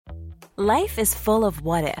Life is full of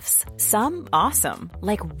what-ifs. Some awesome,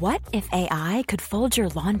 like what if AI could fold your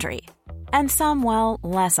laundry? And some, well,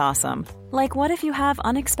 less awesome, like what if you have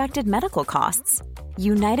unexpected medical costs?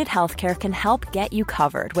 United Healthcare can help get you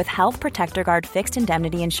covered with Health Protector Guard fixed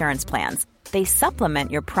indemnity insurance plans. They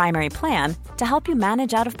supplement your primary plan to help you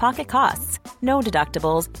manage out-of-pocket costs. No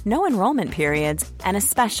deductibles, no enrollment periods, and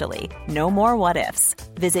especially no more what-ifs.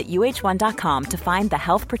 Visit uh1.com to find the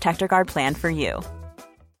Health Protector Guard plan for you.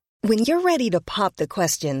 When you're ready to pop the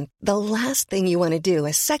question, the last thing you want to do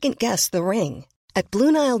is second-guess the ring. At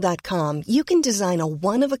BlueNile.com, you can design a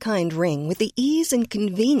one-of-a-kind ring with the ease and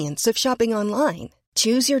convenience of shopping online.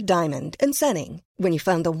 Choose your diamond and setting. When you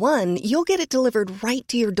find the one, you'll get it delivered right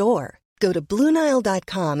to your door. Go to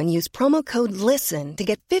BlueNile.com and use promo code LISTEN to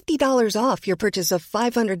get $50 off your purchase of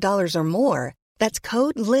 $500 or more. That's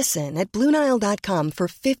code LISTEN at BlueNile.com for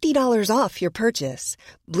 $50 off your purchase.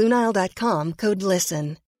 BlueNile.com, code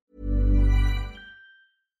LISTEN.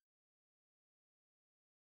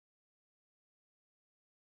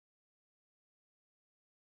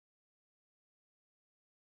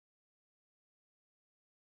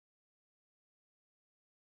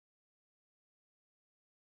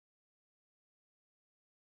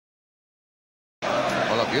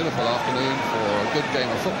 Beautiful afternoon for a good game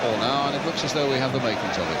of football now, and it looks as though we have the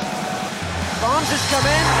makings of it. Barnes has come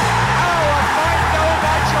in. Oh, a fine goal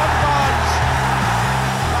by John Barnes.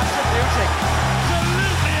 That's a beauty.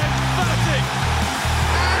 Absolutely emphatic.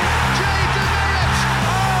 And Jay Demerit.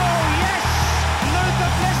 Oh, yes.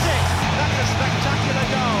 Luther Blissett. That's a spectacular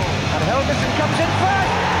goal. And Helgeson comes in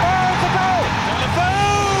first. Oh, it's a goal.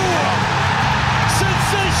 Telephone.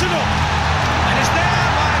 Sensational. And it's there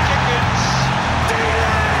by Jenkins.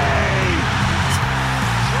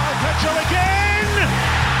 Petro again!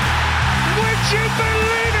 Would you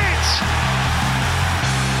believe it?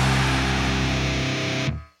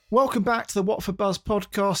 Welcome back to the Watford Buzz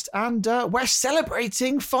podcast, and we're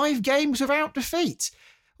celebrating 5 games without defeat.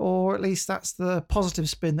 Or at least that's the positive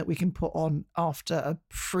spin that we can put on after a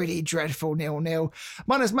pretty dreadful 0-0.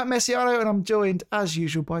 My name is Matt Messiano, and I'm joined, as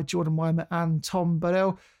usual, by Jordan Weimer and Tom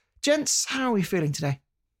Burrell. Gents, how are we feeling today?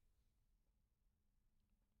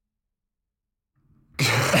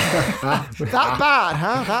 That bad,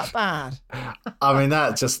 huh? That bad. I mean,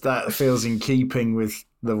 that feels in keeping with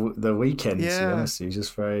the weekend. Yeah. To be honest, it's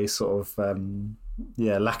just very sort of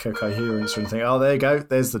lack of coherence. And think, oh, there you go.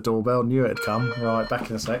 There's the doorbell. Knew it had come. Right, back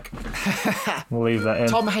in a sec. We'll leave that in.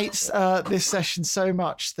 Tom hates this session so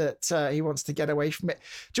much that he wants to get away from it.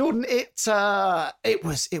 Jordan, it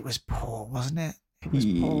was poor, wasn't it?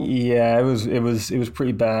 Yeah, it was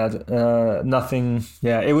pretty bad. Nothing.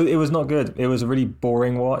 Yeah, it was not good. It was a really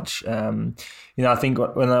boring watch. I think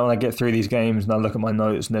when I get through these games and I look at my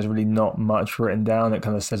notes and there's really not much written down, it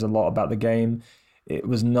kind of says a lot about the game. It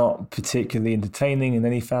was not particularly entertaining in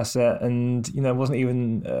any facet, and it wasn't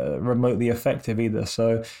even remotely effective either.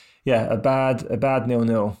 So, yeah, a bad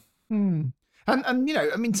 0-0. And I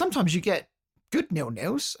mean, sometimes you get good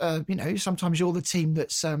 0-0s. Sometimes you're the team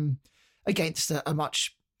that's against a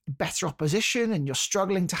much better opposition and you're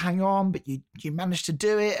struggling to hang on, but you manage to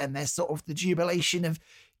do it, and there's sort of the jubilation of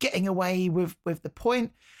getting away with the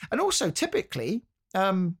point. And also typically,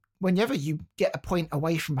 whenever you get a point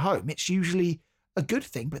away from home, it's usually a good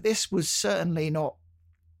thing, but this was certainly not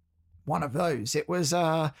one of those. It was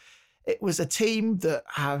a team that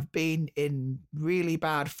have been in really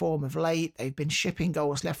bad form of late. They've been shipping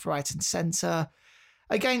goals left, right and centre.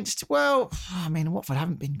 Against, Watford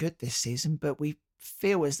haven't been good this season, but we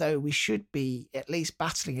feel as though we should be at least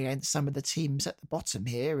battling against some of the teams at the bottom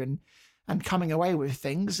here and coming away with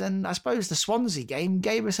things. And I suppose the Swansea game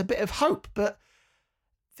gave us a bit of hope, but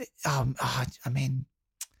I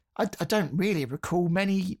don't really recall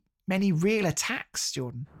many real attacks,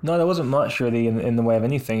 Jordan. No, there wasn't much really in the way of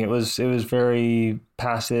anything. It was very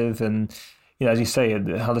passive, and as you say,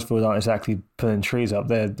 Huddersfield aren't exactly pulling trees up.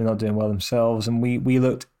 They're not doing well themselves, and we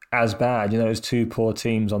looked as bad. It was 2 poor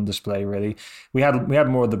teams on display. Really, we had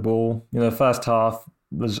more of the ball. The first half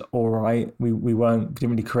was all right. We didn't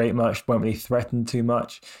really create much, weren't really threatened too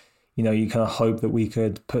much. You kind of hope that we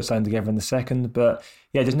could put something together in the second, but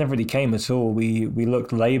yeah, it just never really came at all. We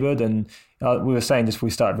looked laboured, and we were saying just before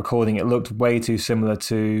we started recording, it looked way too similar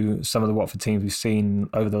to some of the Watford teams we've seen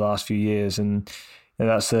over the last few years, and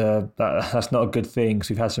that's not a good thing, because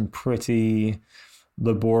we've had some pretty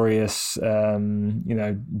laborious,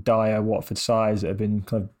 dire Watford sides that have been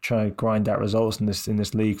kind of trying to grind out results in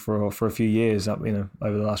this league for a few years, over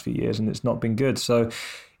the last few years, and it's not been good. So,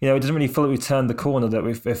 it doesn't really feel like we've turned the corner that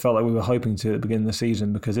it felt like we were hoping to at the beginning of the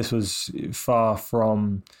season, because this was far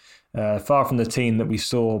from the team that we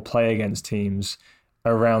saw play against teams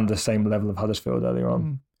around the same level of Huddersfield earlier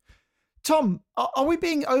on. Tom, are we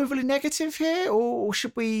being overly negative here, or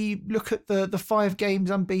should we look at the 5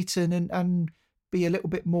 games unbeaten and be a little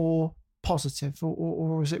bit more positive,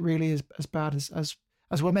 or is it really as bad as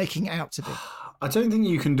we're making it out to be? I don't think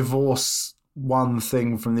you can divorce one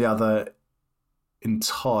thing from the other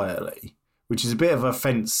entirely, which is a bit of a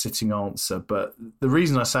fence-sitting answer. But the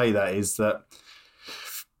reason I say that is that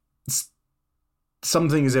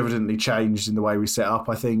something has evidently changed in the way we set up.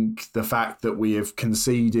 I think the fact that we have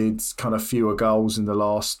conceded kind of fewer goals in the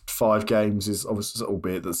last 5 games is obviously,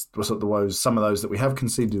 albeit some of those that we have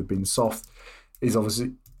conceded have been soft, is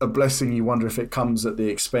obviously a blessing. You wonder if it comes at the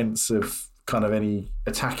expense of kind of any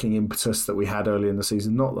attacking impetus that we had early in the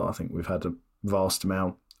season. Not that I think we've had a vast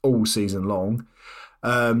amount all season long.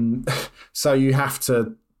 So you have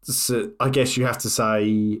to, I guess you have to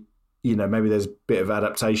say, maybe there's a bit of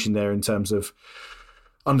adaptation there in terms of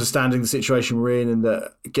understanding the situation we're in, and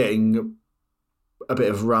that getting a bit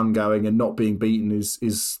of run going and not being beaten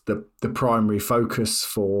is the primary focus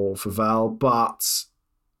for Val. But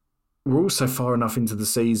we're also far enough into the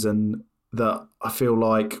season that I feel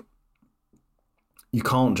like you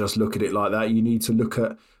can't just look at it like that. You need to look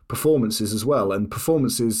at performances as well. And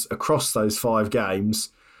performances across those 5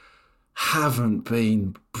 games haven't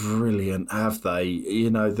been brilliant, have they?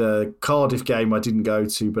 The Cardiff game I didn't go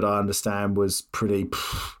to, but I understand was pretty...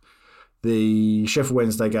 The Sheffield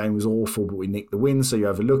Wednesday game was awful, but we nicked the win, so you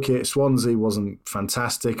overlook it. Swansea wasn't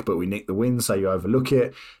fantastic, but we nicked the win, so you overlook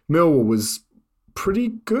it. Millwall was pretty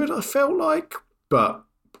good, I felt like, but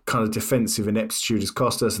kind of defensive ineptitude has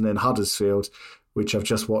cost us. And then Huddersfield, which I've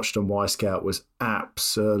just watched on Y-Scout, was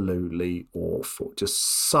absolutely awful.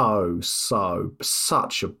 Just such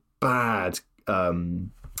a bad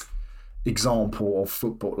example of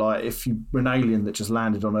football. Like, if you were an alien that just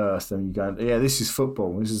landed on Earth and you go, yeah, this is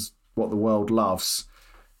football, this is what the world loves,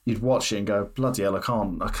 you'd watch it and go, bloody hell, I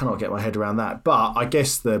cannot get my head around that. But I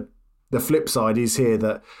guess the flip side is here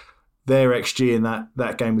that their XG in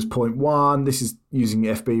that game was 0.1. This is using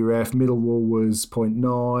FB Ref. Millwall was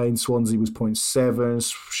 0.9. Swansea was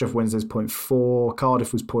 0.7. Sheffield Wednesday was 0.4.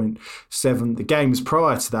 Cardiff was 0.7. The games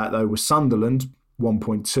prior to that, though, were Sunderland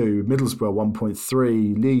 1.2, Middlesbrough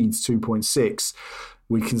 1.3, Leeds 2.6.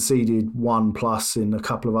 We conceded 1+ in a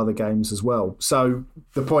couple of other games as well. So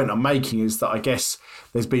the point I'm making is that I guess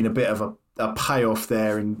there's been a bit of a payoff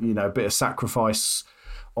there, and a bit of sacrifice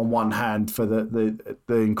on one hand for the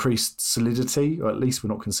increased solidity, or at least we're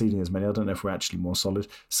not conceding as many. I don't know if we're actually more solid.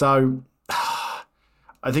 So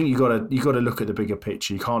I think you got to look at the bigger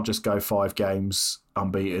picture. You can't just go 5 games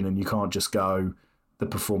unbeaten, and you can't just go the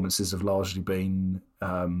performances have largely been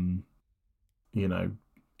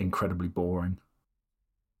incredibly boring.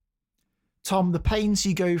 Tom, the pains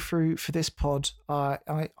you go through for this pod,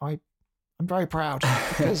 I'm very proud,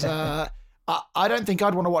 because I don't think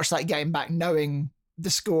I'd want to watch that game back knowing the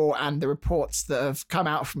score and the reports that have come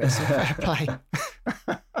out from it. So fair play.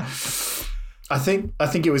 I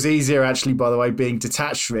think it was easier, actually, by the way, being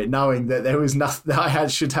detached from it, knowing that there was nothing, that I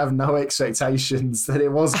should have no expectations that it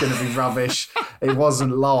was going to be rubbish. It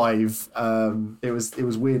wasn't live. It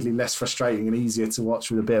was weirdly less frustrating and easier to watch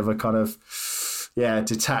with a bit of a kind of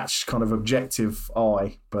detached kind of objective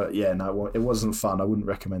eye. But yeah, no, it wasn't fun. I wouldn't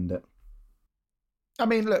recommend it. I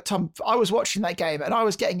mean, look, Tom, I was watching that game and I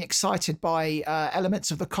was getting excited by elements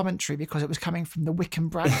of the commentary because it was coming from the Wycombe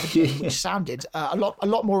Bradford game, which sounded a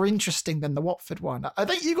lot more interesting than the Watford one. I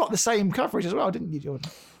think you got the same coverage as well, didn't you, Jordan?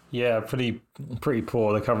 Yeah, pretty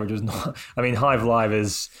poor. The coverage was not... I mean, Hive Live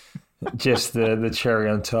is just the cherry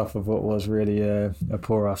on top of what was really a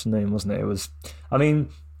poor afternoon, wasn't it? It was... I mean,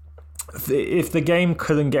 if the game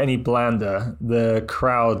couldn't get any blander, the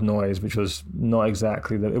crowd noise, which was not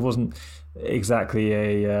exactly... It wasn't exactly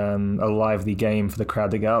a lively game for the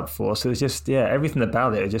crowd to get up for. So it's just, everything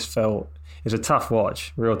about it just felt... It was a tough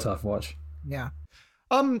watch, real tough watch. Yeah.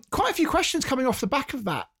 Quite a few questions coming off the back of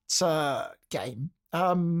that game.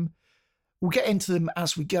 We'll get into them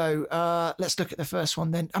as we go. Let's look at the first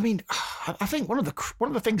one then. I mean, I think one of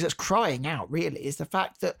the things that's crying out really is the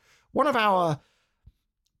fact that one of our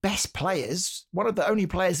best players, one of the only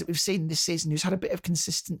players that we've seen this season who's had a bit of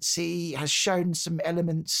consistency, has shown some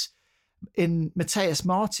elements in Mateus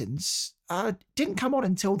Martins, didn't come on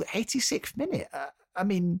until the 86th minute. I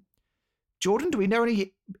mean, Jordan, do we know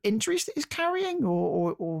any injuries that he's carrying,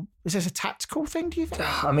 or is this a tactical thing, do you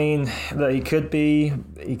think? I mean, he could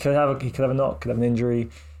have a knock, could have an injury.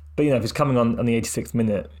 But, if he's coming on the 86th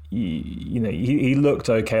minute, he looked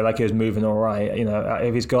okay, like he was moving all right.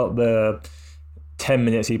 If he's got the 10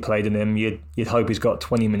 minutes he played in him, you'd hope he's got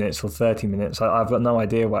 20 minutes or 30 minutes. I've got no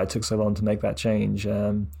idea why it took so long to make that change.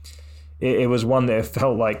 it was one that it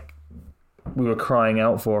felt like we were crying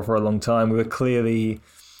out for a long time. We were clearly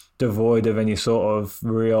devoid of any sort of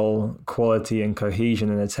real quality and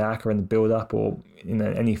cohesion in attack or in the build-up or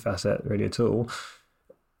any facet really at all.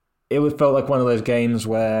 It felt like one of those games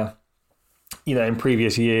where, in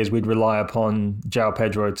previous years we'd rely upon João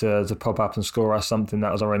Pedro to pop up and score us something.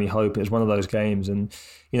 That was our only hope. It was one of those games, and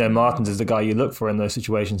Martins is the guy you look for in those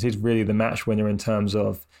situations. He's really the match winner in terms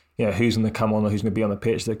of who's going to come on or who's going to be on the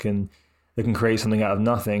pitch that can create something out of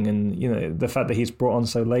nothing. And the fact that he's brought on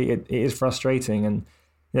so late, it is frustrating. And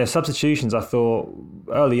substitutions, I thought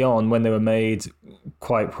early on when they were made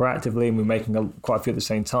quite proactively and we were making quite a few at the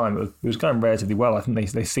same time, it was going relatively well. I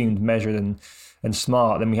think they seemed measured and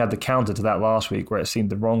smart. Then we had the counter to that last week where it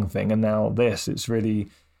seemed the wrong thing, and now it's really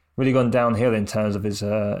gone downhill in terms of his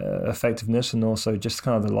effectiveness and also just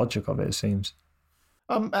kind of the logic of it seems.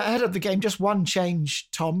 Ahead of the game, just one change,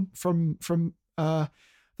 Tom, from the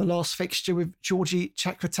last fixture with Georgi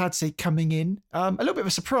Chakvetadze coming in. A little bit of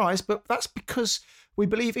a surprise, but that's because we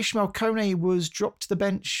believe Ismail Kone was dropped to the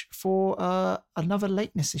bench for another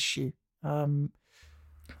lateness issue.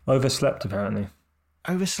 Overslept, apparently.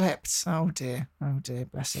 Overslept. Oh dear,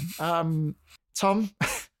 bless him. Tom,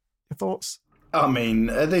 your thoughts? I mean,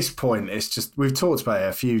 at this point, it's just, we've talked about it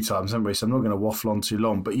a few times, haven't we? So I'm not going to waffle on too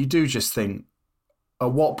long, but you do just think,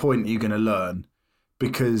 at what point are you going to learn?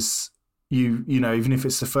 Because even if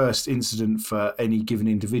it's the first incident for any given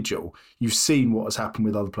individual, you've seen what has happened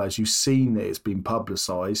with other players. You've seen that it's been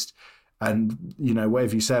publicised. And,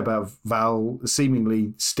 whatever you say about Val,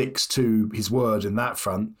 seemingly sticks to his word in that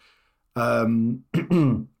front. You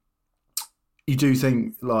do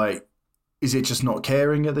think, is it just not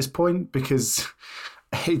caring at this point? Because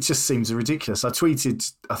it just seems ridiculous. I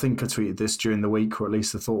think I tweeted this during the week, or at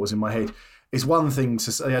least the thought was in my head. It's one thing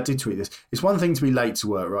to say, I did tweet this. It's one thing to be late to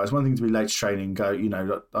work, right? It's one thing to be late to training,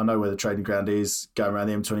 go, I know where the training ground is, going around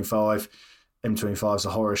the M25. M25 is a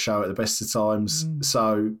horror show at the best of times.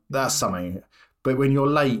 So that's something. But when you're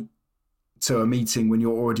late to a meeting, when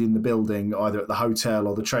you're already in the building, either at the hotel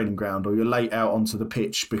or the training ground, or you're late out onto the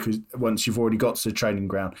pitch because once you've already got to the training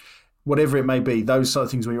ground, whatever it may be, those sort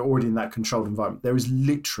of things where you're already in that controlled environment, there is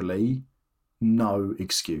literally no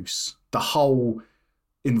excuse. The whole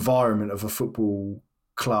environment of a football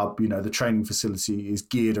club, the training facility is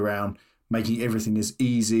geared around making everything as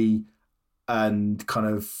easy and kind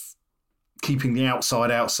of keeping the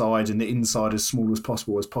outside and the inside as small as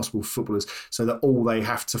possible for footballers, so that all they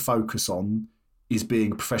have to focus on is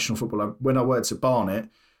being a professional footballer. When I worked at Barnet,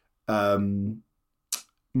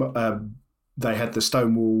 they had the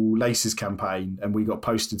Stonewall Laces campaign and we got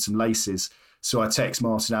posted some laces. So I text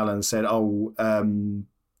Martin Allen and said,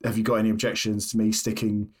 have you got any objections to me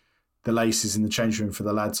sticking the laces in the change room for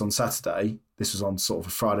the lads on Saturday? This was on sort of a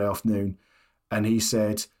Friday afternoon. And he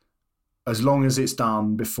said, as long as it's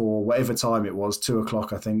done before whatever time it was,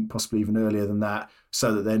 2:00, I think, possibly even earlier than that,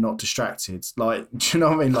 so that they're not distracted. Do you know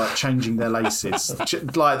what I mean? Like changing their laces.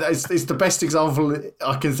 It's the best example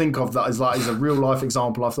I can think of that is a real life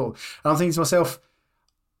example. I thought, and I'm thinking to myself,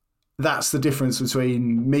 that's the difference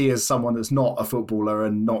between me as someone that's not a footballer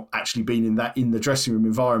and not actually been in the dressing room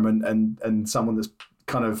environment and someone that's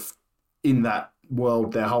kind of in that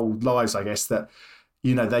world their whole lives, I guess, that,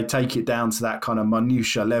 they take it down to that kind of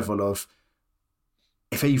minutiae level of,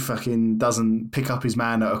 if he fucking doesn't pick up his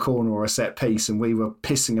man at a corner or a set piece and we were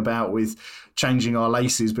pissing about with changing our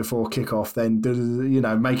laces before kickoff, then,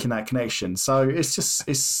 making that connection. So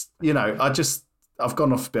I've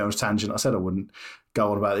gone off a bit of a tangent. I said I wouldn't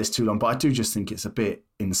go on about this too long, but I do just think it's a bit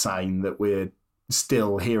insane that we're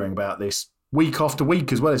still hearing about this week after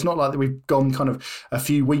week as well. It's not like that we've gone kind of a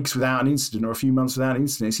few weeks without an incident or a few months without an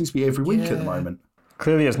incident. It seems to be every week at the moment.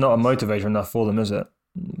 Clearly it's not a motivator enough for them, is it?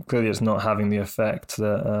 Clearly it's not having the effect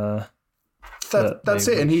that... that's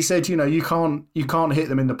it. And he said, you can't hit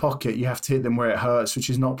them in the pocket. You have to hit them where it hurts, which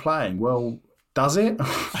is not playing. Well, does it?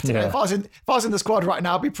 I don't know. If I was in the squad right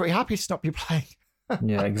now, I'd be pretty happy to not be playing.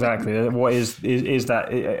 Yeah, exactly. What is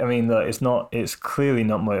that? I mean, it's clearly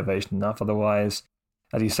not motivation enough. Otherwise,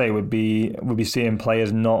 as you say, we'd be seeing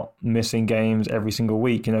players not missing games every single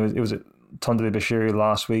week. It was Tonda Bashiri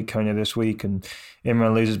last week, Konya this week, and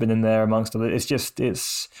Imran Luzer's been in there amongst others.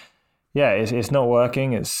 It's not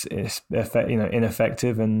working. It's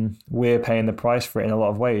ineffective, and we're paying the price for it in a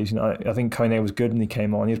lot of ways. I think Kone was good when he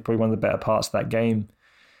came on. He was probably one of the better parts of that game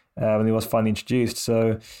when he was finally introduced.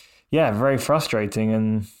 So, yeah, very frustrating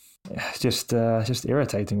and just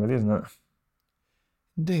irritating, really, isn't it?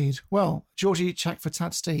 Indeed. Well, Georgi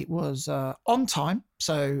Chakvetadze was on time,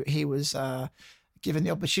 so he was given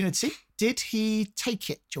the opportunity. Did he take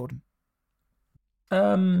it, Jordan?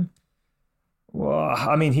 Well,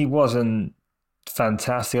 I mean, he wasn't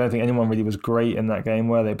fantastic. I don't think anyone really was great in that game,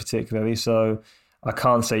 were they, particularly? So I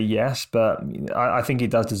can't say yes, but I think he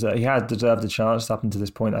does deserve. He had deserved a chance up until this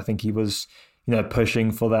point. I think he was,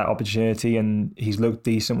 pushing for that opportunity, and he's looked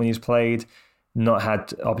decent when he's played. Not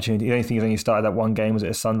had opportunity. The only thing is, when he started that one game was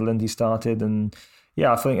at Sunderland. He started, and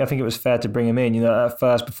yeah, I think it was fair to bring him in. At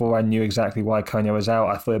first, before I knew exactly why Konya was out,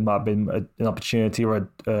 I thought it might have been an opportunity or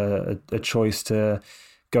a choice to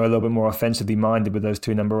go a little bit more offensively minded with those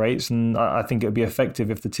two number 8s, and I think it would be effective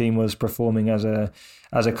if the team was performing as a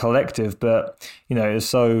collective. But it was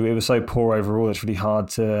so poor overall. It's really hard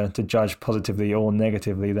to judge positively or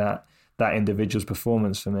negatively that individual's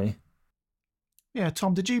performance for me. Yeah,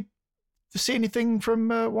 Tom, did you see anything from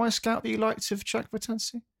Y-Scout that you liked of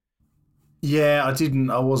Chakvetadze? Yeah, I didn't.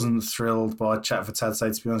 I wasn't thrilled by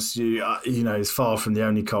Chakvetadze, to be honest with you. He's far from the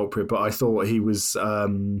only culprit, but I thought he was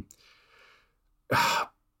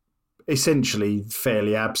essentially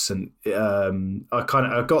fairly absent. I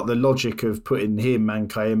got the logic of putting him and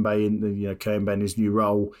Kayembe in, Kayembe in his new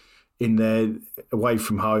role in there away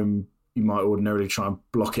from home. You might ordinarily try and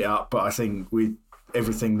block it up, but I think with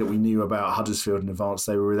everything that we knew about Huddersfield in advance,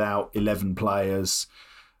 they were without 11 players.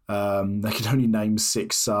 They could only name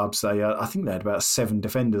 6 subs. I think they had about 7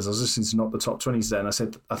 defenders. I was listening to Not the Top 20s there, and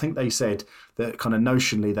I think they said that kind of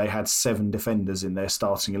notionally they had 7 defenders in their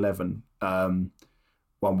starting 11, one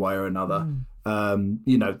way or another. They,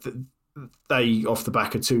 off the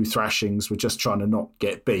back of 2 thrashings, were just trying to not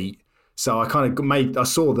get beat. So I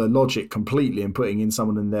saw the logic completely in putting in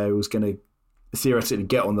someone in there who was going to theoretically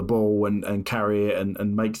get on the ball and carry it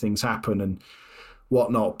and make things happen and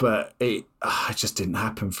whatnot, but it just didn't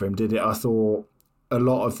happen for him, did it? I thought a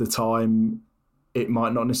lot of the time it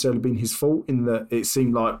might not necessarily have been his fault, in that it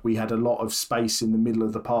seemed like we had a lot of space in the middle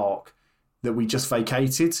of the park that we just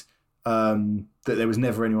vacated, that there was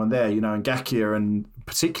never anyone there, and Ngakia and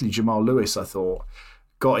particularly Jamal Lewis, I thought,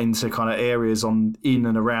 got into kind of areas in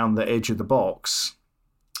and around the edge of the box,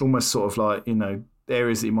 almost sort of like,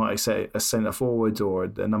 areas that you might say a centre forward or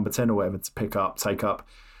a number 10 or whatever to take up.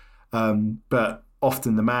 But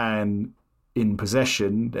often the man in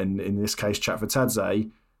possession, and in this case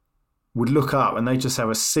Chakvetadze, would look up and they just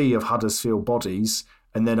have a sea of Huddersfield bodies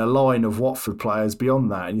and then a line of Watford players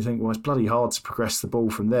beyond that. And you think, well, it's bloody hard to progress the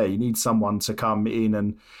ball from there. You need someone to come in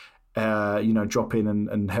and, drop in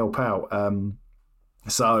and help out.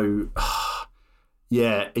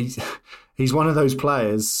 He's one of those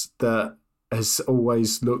players that has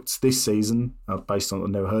always looked this season, based on I've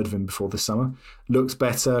never heard of him before this summer, looked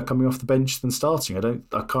better coming off the bench than starting. I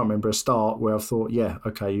can't remember a start where I've thought, yeah,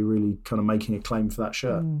 okay, you're really kind of making a claim for that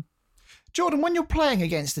shirt. Jordan, when you're playing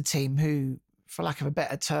against a team who, for lack of a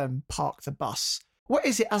better term, park the bus, what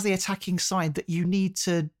is it as the attacking side that you need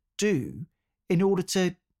to do in order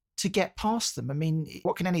to get past them? I mean,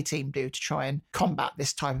 what can any team do to try and combat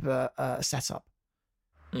this type of a setup?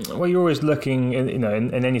 Well, you're always looking,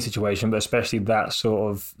 in any situation, but especially that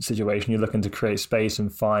sort of situation, you're looking to create space and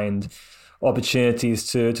find opportunities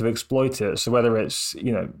to exploit it. So whether it's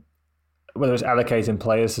allocating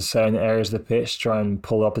players to certain areas of the pitch, try and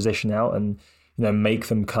pull the opposition out and make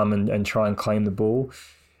them come and try and claim the ball,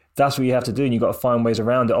 that's what you have to do, and you've got to find ways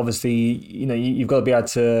around it. Obviously, you've got to be able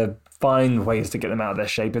to find ways to get them out of their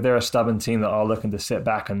shape. If they're a stubborn team that are looking to sit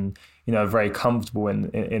back and very comfortable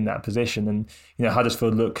in that position, and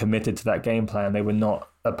Huddersfield looked committed to that game plan. They were not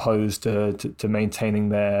opposed to maintaining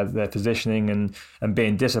their positioning and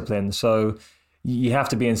being disciplined. So you have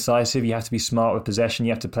to be incisive. You have to be smart with possession.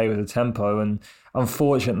 You have to play with the tempo. And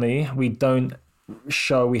unfortunately, we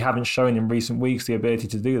haven't shown in recent weeks the ability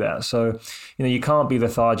to do that. So, you can't be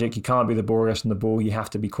lethargic, you can't be laborious on the ball, you have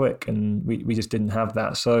to be quick, and we just didn't have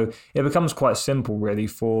that. So it becomes quite simple really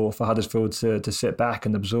for Huddersfield to sit back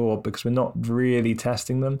and absorb, because we're not really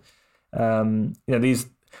testing them.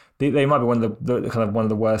 They might be one of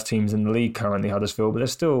the worst teams in the league currently, Huddersfield, but they're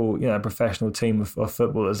still a professional team of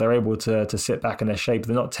footballers. They're able to sit back in their shape. If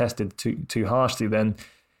they're not tested too harshly, then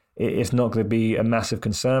it's not going to be a massive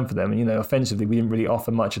concern for them. And, offensively, we didn't really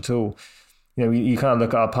offer much at all. You kind of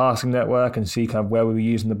look at our passing network and see kind of where we were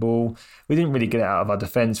using the ball. We didn't really get it out of our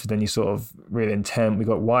defence with any sort of real intent. We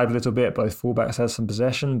got wide a little bit. Both fullbacks had some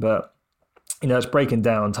possession, but, it's breaking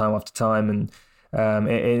down time after time. And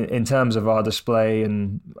in terms of our display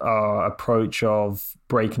and our approach of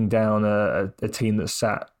breaking down a team that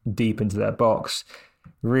sat deep into their box,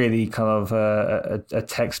 really kind of a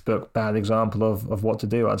textbook bad example of what to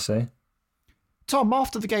do, I'd say. Tom,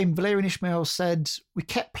 after the game, Valérien Ismaël said, "We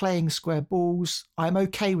kept playing square balls. I'm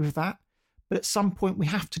okay with that. But at some point we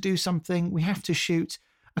have to do something. We have to shoot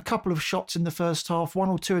a couple of shots in the first half, 1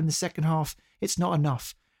 or 2 in the second half. It's not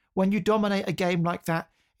enough. when you dominate a game like that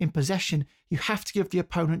in possession, you have to give the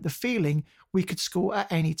opponent the feeling we could score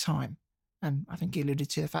at any time. And I think he alluded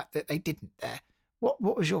to the fact that they didn't there. What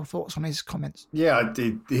was your thoughts on his comments? Yeah,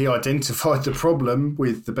 he identified the problem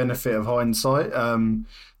with the benefit of hindsight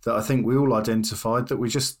that I think we all identified, that we're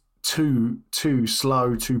just too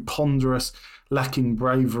slow, too ponderous, lacking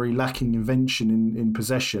bravery, lacking invention in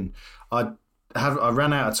possession. I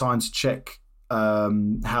ran out of time to check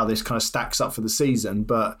how this kind of stacks up for the season,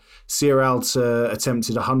 but Sierra Alta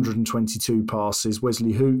attempted 122 passes,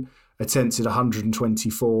 Wesley Hoot attempted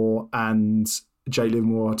 124, and Jake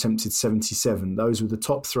Livermore attempted 77. Those were the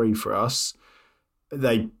top three for us.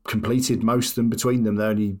 They completed most of them between them. They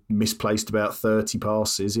only misplaced about 30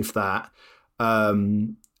 passes, if that.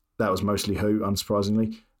 That was mostly Hoot,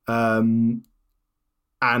 unsurprisingly. And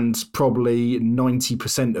probably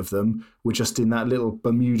 90% of them were just in that little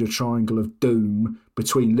Bermuda triangle of doom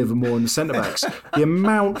between Livermore and the centre-backs. The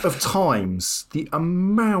amount of times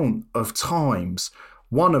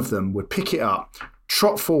one of them would pick it up,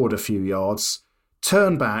 trot forward a few yards,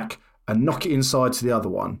 turn back and knock it inside to the other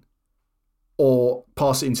one, or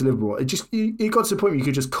pass it into Liverpool. It got to the point where you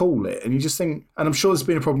could just call it, and you just think, and I'm sure there's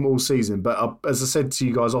been a problem all season, but as I said to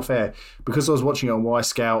you guys off air, because I was watching it on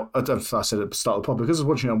Y-Scout, I said at the start of the pod, because I was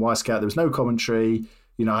watching it on Y-Scout, there was no commentary,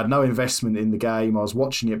 I had no investment in the game, I was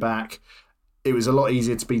watching it back, it was a lot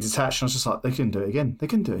easier to be detached, and I was just like, they can do it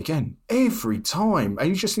again, every time, and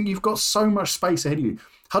you just think you've got so much space ahead of you.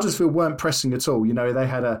 Huddersfield weren't pressing at all, they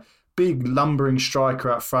had a big lumbering striker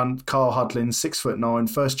up front, Carl Hudlin, 6'9",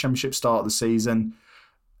 first championship start of the season.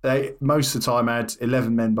 They most of the time had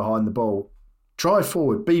 11 men behind the ball. Drive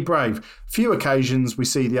forward, be brave. Few occasions we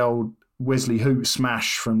see the old Wesley Hoot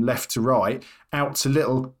smash from left to right out to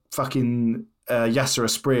little fucking Yasser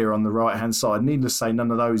Asprilla on the right hand side. Needless to say, none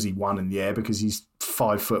of those he won in the air because he's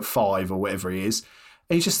 5'5" or whatever he is.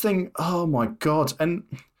 And you just think, oh my God. And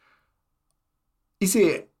is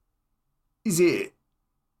it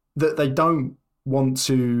that they don't want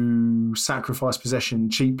to sacrifice possession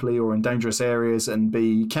cheaply or in dangerous areas and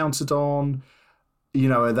be counted on?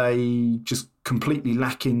 Are they just completely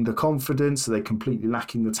lacking the confidence? Are they completely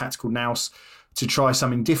lacking the tactical nous to try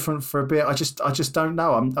something different for a bit? I just don't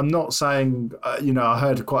know. I'm not saying, I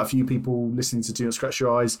heard quite a few people listening to Do Not Scratch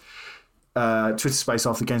Your Eyes Twitter space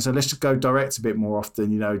after the game, so let's just go direct a bit more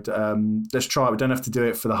often. Let's try it. We don't have to do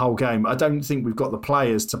it for the whole game. I don't think we've got the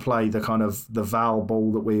players to play the kind of the Val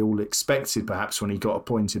ball that we all expected perhaps when he got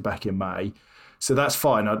appointed back in May. So that's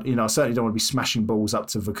fine. I certainly don't want to be smashing balls up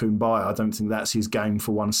to Vakumbaya. I don't think that's his game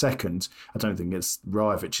for 1 second. I don't think it's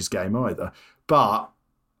Rajovic's game either. But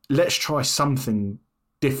let's try something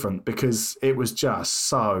different because it was just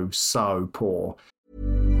so poor.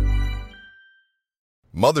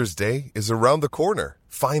 Mother's Day is around the corner.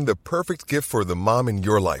 Find the perfect gift for the mom in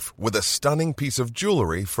your life with a stunning piece of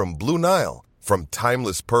jewelry from Blue Nile. From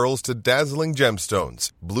timeless pearls to dazzling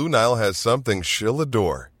gemstones, Blue Nile has something she'll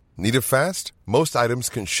adore. Need it fast? Most items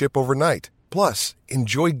can ship overnight. Plus,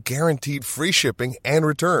 enjoy guaranteed free shipping and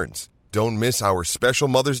returns. Don't miss our special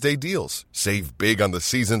Mother's Day deals. Save big on the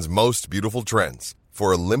season's most beautiful trends.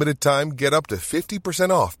 For a limited time, get up to 50%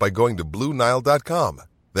 off by going to BlueNile.com.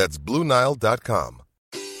 That's BlueNile.com.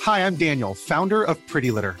 Hi, I'm Daniel, founder of Pretty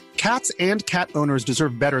Litter. Cats and cat owners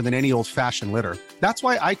deserve better than any old-fashioned litter. That's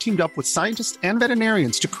why I teamed up with scientists and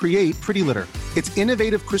veterinarians to create Pretty Litter. Its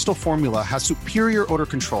innovative crystal formula has superior odor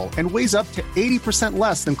control and weighs up to 80%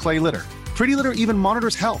 less than clay litter. Pretty Litter even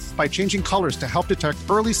monitors health by changing colors to help detect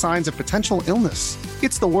early signs of potential illness.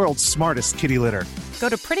 It's the world's smartest kitty litter. Go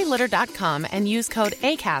to prettylitter.com and use code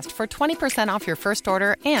ACAST for 20% off your first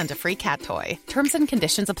order and a free cat toy. Terms and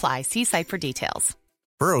conditions apply. See site for details.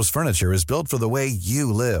 Burrow's furniture is built for the way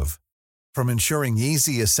you live. From ensuring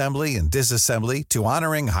easy assembly and disassembly to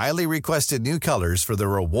honoring highly requested new colors for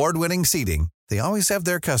their award-winning seating, they always have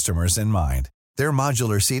their customers in mind. Their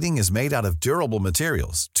modular seating is made out of durable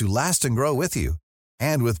materials to last and grow with you.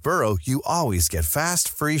 And with Burrow, you always get fast,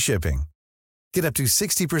 free shipping. Get up to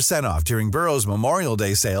 60% off during Burrow's Memorial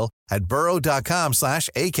Day sale at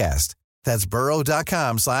burrow.com/ACAST. That's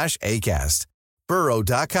burrow.com/ACAST.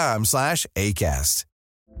 burrow.com/ACAST.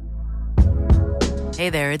 Hey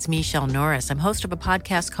there, it's Michelle Norris. I'm host of a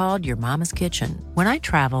podcast called Your Mama's Kitchen. When I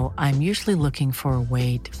travel, I'm usually looking for a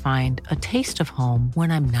way to find a taste of home when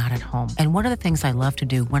I'm not at home. And one of the things I love to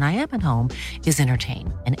do when I am at home is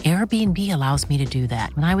entertain. And Airbnb allows me to do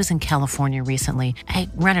that. When I was in California recently, I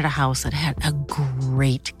rented a house that had a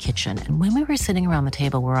great kitchen. And when we were sitting around the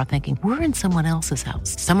table, we were all thinking, we're in someone else's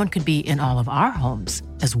house. Someone could be in all of our homes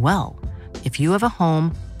as well. If you have a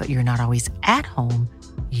home, but you're not always at home,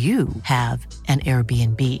 you have an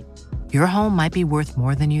Airbnb. Your home might be worth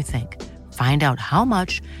more than you think. Find out how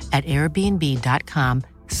much at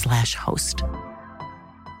airbnb.com/host.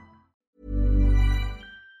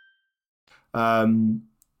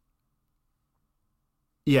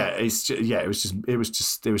 It was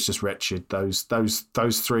just wretched. Those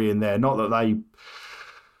three in there. Not that they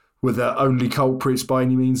were the only culprits by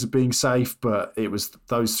any means of being safe, but it was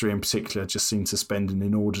those three in particular just seemed to spend an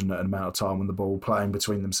inordinate amount of time on the ball playing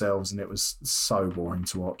between themselves, and it was so boring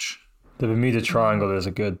to watch. The Bermuda Triangle is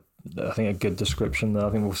a good description.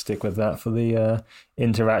 I think we'll stick with that for the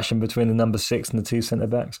interaction between the number 6 and the 2 centre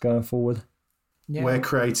backs going forward. Yeah, where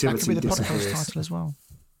creativity that could be the disappears. podcast title as well.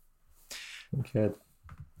 Okay.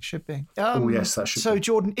 Should be. Yes, that should so, be.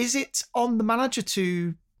 Jordan, is it on the manager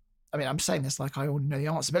to... I mean, I'm saying this like I already know the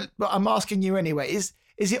answer, but I'm asking you anyway. Is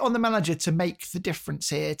it on the manager to make the difference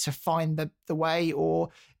here, to find the way, or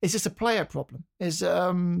is this a player problem? Is,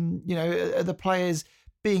 are the players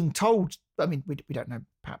being told... I mean, we don't know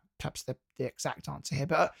perhaps the exact answer here,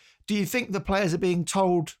 but do you think the players are being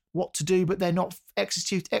told what to do, but they're not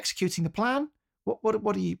executing the plan?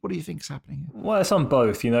 What do you think is happening here? Well, it's on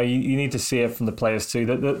both. You need to see it from the players too.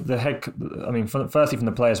 The head. I mean, firstly from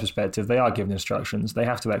the players' perspective, they are given instructions. They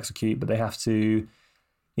have to execute, but they have to,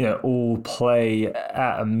 all play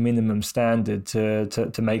at a minimum standard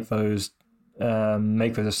to make those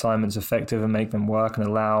assignments effective and make them work and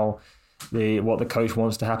allow what the coach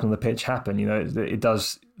wants to happen on the pitch happen. It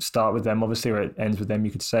does start with them, obviously, or it ends with them,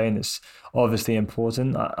 you could say, and it's obviously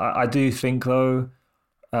important. I do think, though.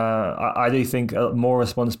 I do think more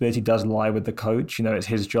responsibility does lie with the coach. It's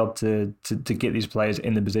his job to get these players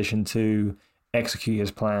in the position to execute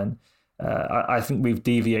his plan. I think we've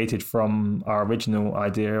deviated from our original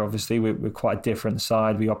idea. Obviously, we're quite a different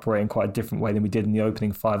side. We operate in quite a different way than we did in the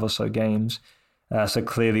opening 5 or so games. So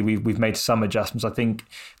clearly, we've made some adjustments. I think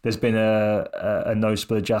there's been a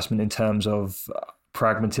noticeable adjustment in terms of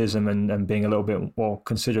pragmatism and being a little bit more,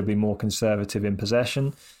 considerably more conservative in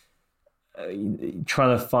possession.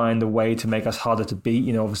 Trying to find a way to make us harder to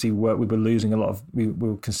beat. Obviously we were losing a lot of, we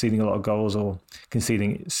were conceding a lot of goals, or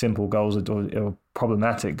conceding simple goals or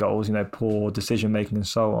problematic goals, poor decision making and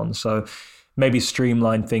so on. So maybe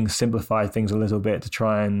streamline things, simplify things a little bit to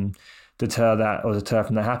try and deter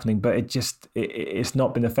from that happening. But it's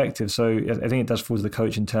not been effective. So I think it does fall to the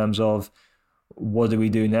coach in terms of what do we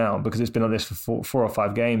do now? Because it's been like this for 4 or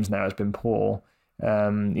 5 games now. It's been poor.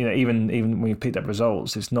 Even when we picked up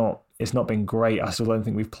results, it's not been great. I still don't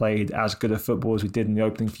think we've played as good a football as we did in the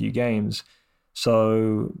opening few games.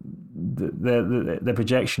 So the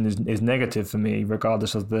projection is negative for me,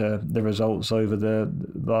 regardless of the results over the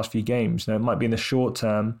last few games. It might be in the short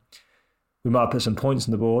term, we might have put some points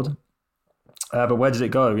on the board, but where does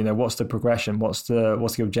it go? What's the progression? What's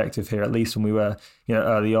the objective here? At least when we were,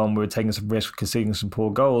 early on, we were taking some risk, conceding some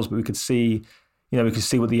poor goals, but we could see. We could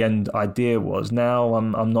see what the end idea was. Now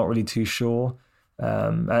I'm not really too sure.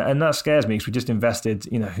 And that scares me because we just invested,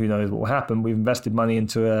 who knows what will happen. We've invested money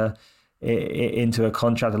into a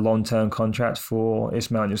contract, a long-term contract for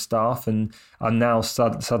Ismail and his staff. And I'm now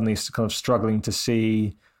suddenly kind of struggling to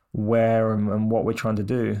see where and what we're trying to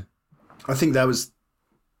do. I think that was,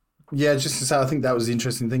 just to say, I think that was the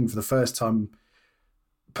interesting thing. For the first time,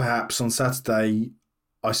 perhaps on Saturday,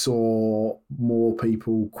 I saw more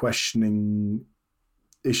people questioning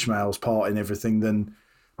Ismail's part in everything than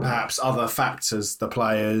perhaps other factors, the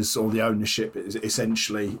players or the ownership,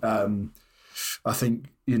 essentially. I think,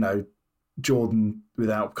 Jordan,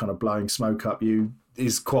 without kind of blowing smoke up you,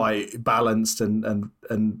 is quite balanced and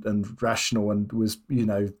rational, and was,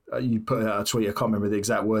 you put out a tweet, I can't remember the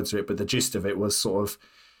exact words of it, but the gist of it was sort of,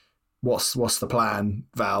 what's the plan,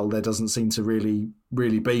 Val? There doesn't seem to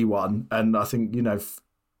really be one. And I think,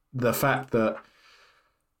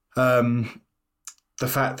 the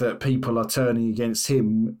fact that people are turning against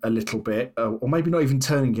him a little bit, or maybe not even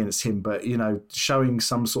turning against him, but, showing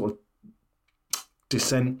some sort of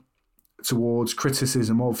dissent towards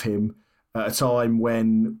criticism of him at a time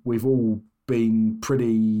when we've all been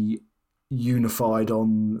pretty unified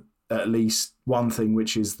on at least one thing,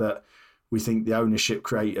 which is that we think the ownership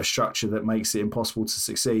create a structure that makes it impossible to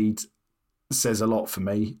succeed, says a lot for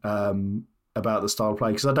me about the style of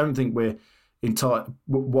play. Because I don't think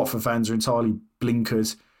Watford fans are entirely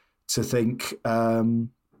blinkered to think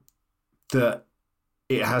that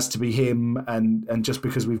it has to be him, and just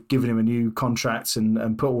because we've given him a new contract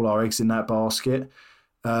and put all our eggs in that basket,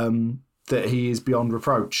 that he is beyond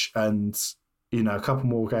reproach. And a couple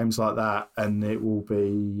more games like that, and it will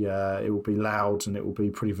be loud, and it will be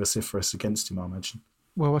pretty vociferous against him, I imagine.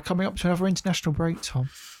 Well, we're coming up to another international break, Tom.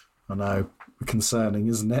 I know, concerning,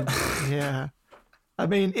 isn't it? Yeah. I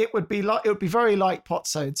mean, it would be very like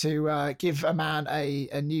Pozzo to give a man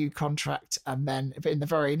a new contract and then in the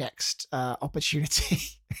very next opportunity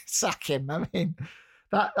sack him. I mean,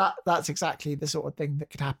 that's exactly the sort of thing that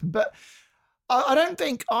could happen. But I don't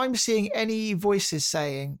think I'm seeing any voices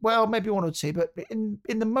saying, well, maybe one or two, but in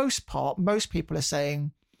the most part, most people are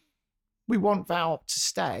saying we want Val to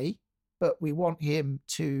stay, but we want him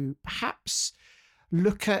to perhaps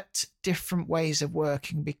look at different ways of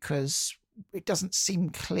working because it doesn't seem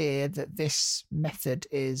clear that this method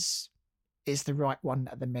is the right one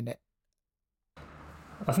at the minute.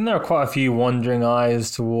 I think there are quite a few wandering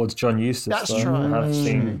eyes towards John Eustace. That's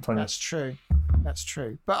true. That's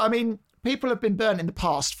true. But I mean, people have been burnt in the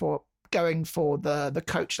past for going for the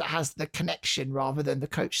coach that has the connection rather than the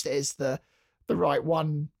coach that is the right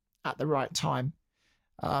one at the right time.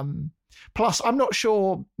 Plus, I'm not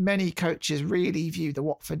sure many coaches really view the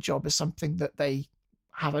Watford job as something that they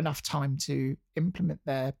have enough time to implement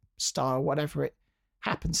their style, whatever it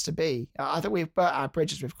happens to be. I think we've burnt our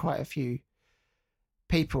bridges with quite a few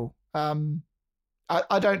people.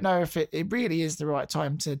 I don't know if it really is the right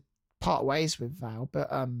time to part ways with Val,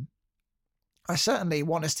 but I certainly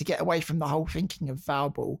want us to get away from the whole thinking of Val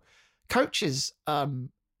ball. Coaches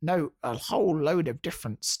know a whole load of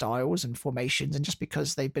different styles and formations, and just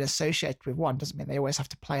because they've been associated with one doesn't mean they always have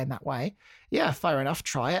to play in that way. Yeah, fair enough,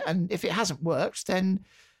 try it, and if it hasn't worked, then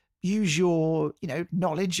use your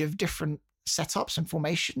knowledge of different setups and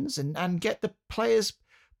formations and get the players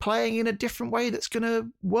playing in a different way that's going to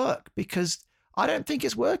work, because I don't think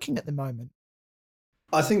it's working at the moment.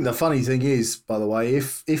 I think the funny thing is, by the way,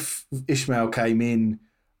 if Ishmael came in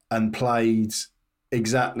and played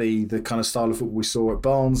exactly the kind of style of football we saw at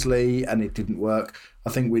Barnsley and it didn't work, I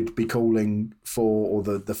think we'd be calling for, or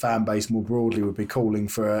the fan base more broadly would be calling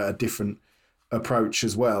for a different approach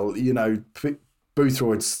as well.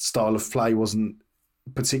 Boothroyd's style of play wasn't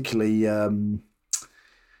particularly,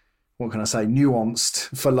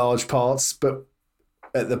 nuanced for large parts, but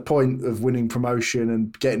at the point of winning promotion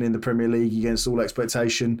and getting in the Premier League against all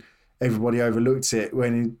expectation, everybody overlooked it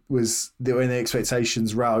when the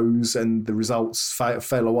expectations rose and the results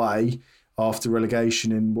fell away after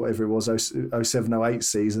relegation in whatever it was, 07-08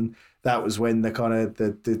 season. That was when the kind of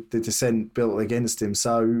the descent built against him.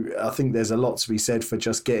 So I think there's a lot to be said for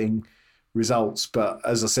just getting results. But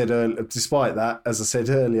as I said earlier, despite that, as I said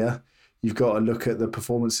earlier, you've got to look at the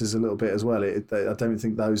performances a little bit as well. I don't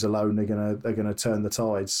think those alone are gonna turn the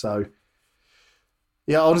tide. So,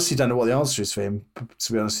 yeah, I honestly don't know what the answer is for him,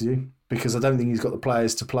 to be honest with you, because I don't think he's got the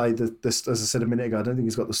players to play as I said a minute ago, I don't think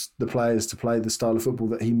he's got the players to play the style of football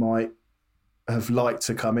that he might have liked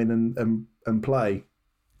to come in and play.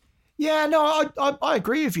 Yeah, no, I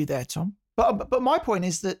agree with you there, Tom. But my point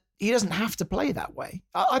is that he doesn't have to play that way.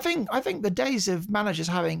 I think the days of managers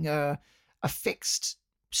having a fixed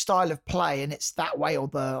style of play and it's that way or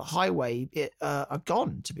the highway are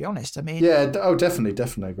gone, to be honest. I mean, yeah, definitely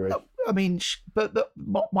agree. I mean, but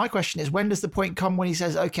my question is, when does the point come when he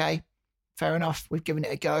says, okay, fair enough, we've given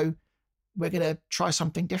it a go, we're going to try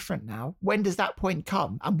something different now? When does that point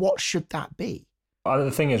come, and what should that be? The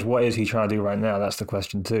thing is, what is he trying to do right now? That's the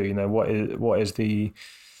question too. What is the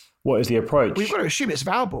approach? We've got to assume it's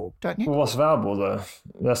Val ball, don't you? Well, what's Val ball though?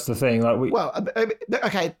 That's the thing.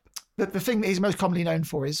 Okay. The thing that he's most commonly known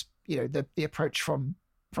for is, the approach from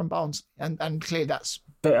Barnes, and clearly that's.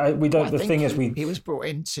 But we don't. The thing is, he was brought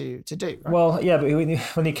in to do. Right? Well, yeah, but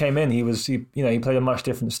when he came in, he played a much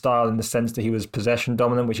different style in the sense that he was possession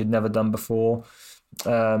dominant, which he'd never done before.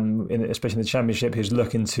 Especially in the Championship, he's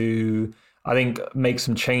looking to, I think, make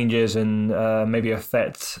some changes and maybe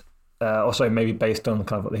affect. Also, maybe based on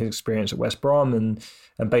kind of his experience at West Brom and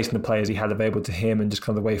based on the players he had available to him and just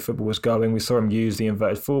kind of the way football was going. We saw him use the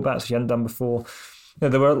inverted fullbacks, which he hadn't done before.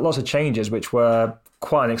 There were lots of changes which were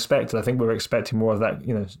quite unexpected. I think we were expecting more of that,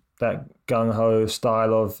 that gung-ho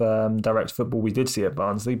style of direct football we did see at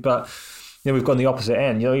Barnsley. But we've gone the opposite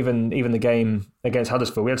end. Even the game against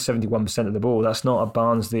Huddersfield, we had 71% of the ball. That's not a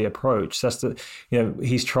Barnsley approach. That's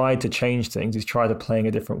he's tried to change things. He's tried to playing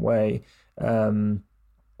a different way.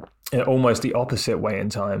 Almost the opposite way in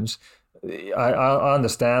times. I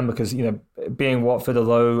understand because, being Watford,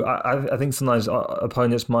 although I think sometimes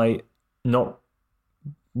opponents might not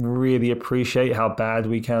really appreciate how bad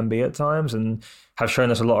we can be at times and have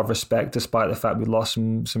shown us a lot of respect despite the fact we lost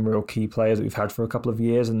some real key players that we've had for a couple of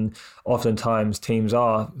years, and oftentimes teams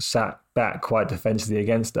are sat back quite defensively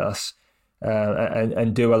against us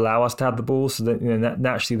and do allow us to have the ball, so that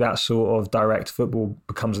naturally that sort of direct football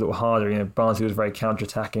becomes a little harder. Barnsley was very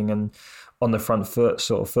counter-attacking and on the front foot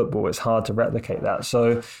sort of football. It's hard to replicate that.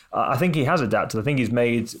 So I think he has adapted. I think he's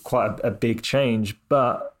made quite a big change,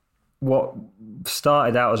 but what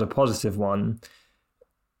started out as a positive one,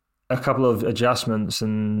 a couple of adjustments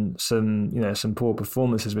and some poor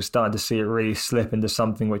performances, we're starting to see it really slip into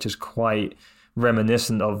something which is quite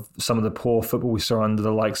reminiscent of some of the poor football we saw under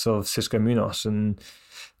the likes of Xisco Munoz. And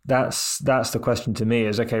that's the question to me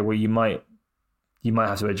is, okay, well, you might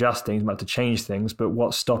have to adjust things, you might have to change things, but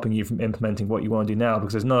what's stopping you from implementing what you want to do now?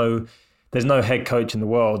 Because there's no head coach in the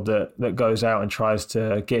world that goes out and tries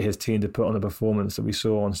to get his team to put on the performance that we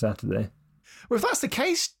saw on Saturday. Well, if that's the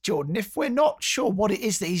case, Jordan, if we're not sure what it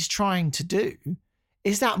is that he's trying to do,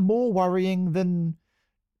 is that more worrying than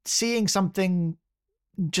seeing something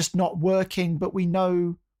just not working, but we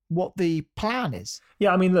know what the plan is?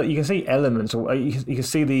 Yeah, I mean, look, you can see elements. You can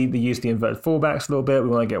see the use of the inverted fullbacks a little bit. We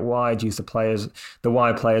want to get wide, use the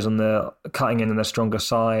wide players on the cutting in on the stronger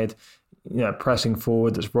side, pressing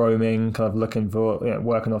forward, that's roaming, kind of looking for,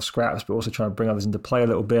 working off scraps, but also trying to bring others into play a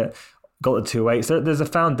little bit. Got the 2-8. So there's a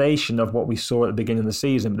foundation of what we saw at the beginning of the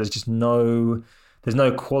season, but there's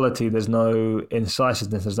no quality, there's no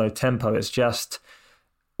incisiveness, there's no tempo. It's just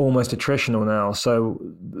almost attritional now. So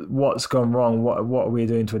what's gone wrong? What are we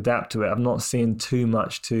doing to adapt to it? I've not seen too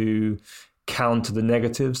much to counter the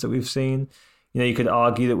negatives that we've seen. You could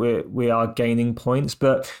argue that we are gaining points,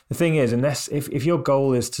 but the thing is, unless if your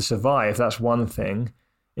goal is to survive, that's one thing.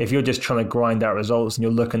 If you're just trying to grind out results and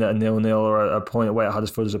you're looking at a 0-0 or a point away at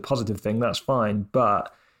Huddersfield as a positive thing, that's fine.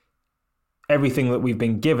 But everything that we've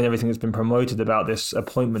been given, everything that's been promoted about this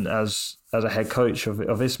appointment as a head coach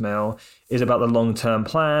of Ismail is about the long-term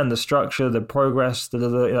plan, the structure, the progress,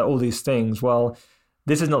 all these things. Well,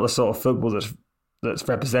 this is not the sort of football that's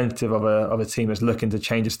representative of a team that's looking to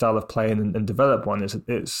change a style of play and develop one.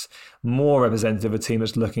 It's more representative of a team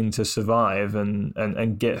that's looking to survive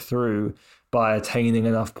and get through by attaining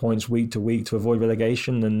enough points week to week to avoid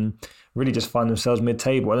relegation and really just find themselves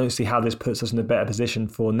mid-table. I don't see how this puts us in a better position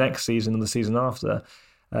for next season or the season after.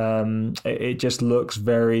 It just looks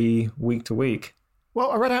very week to week.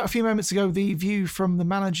 Well, I read out a few moments ago the view from the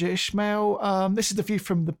manager, Ismail. This is the view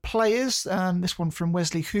from the players, and this one from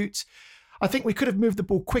Wesley Hoot. I think we could have moved the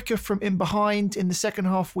ball quicker from in behind. In the second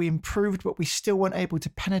half, we improved, but we still weren't able to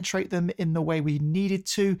penetrate them in the way we needed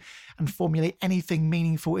to and formulate anything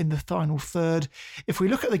meaningful in the final third. If we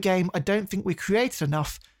look at the game, I don't think we created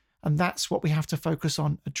enough, and that's what we have to focus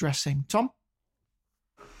on addressing. Tom?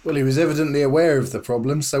 Well, he was evidently aware of the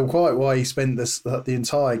problem, so quite why he spent the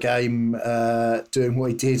entire game doing what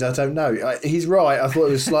he did, I don't know. He's right. I thought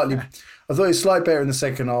it was slightly better in the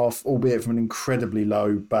second half, albeit from an incredibly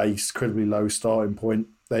low base, incredibly low starting point.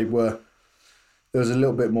 There was a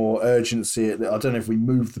little bit more urgency. I don't know if we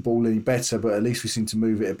moved the ball any better, but at least we seemed to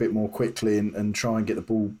move it a bit more quickly and try and get the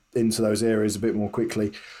ball into those areas a bit more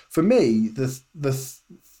quickly. For me,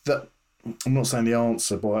 I'm not saying the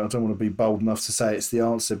answer, but I don't want to be bold enough to say it's the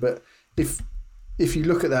answer. But if you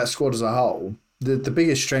look at that squad as a whole, the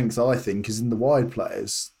biggest strength, I think, is in the wide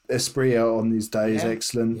players. Espria on his day is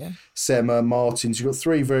excellent. Yeah. Sema, Martins. You've got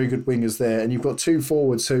three very good wingers there, and you've got two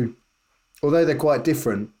forwards who, although they're quite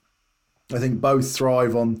different, I think both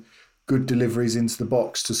thrive on good deliveries into the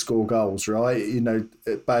box to score goals, right?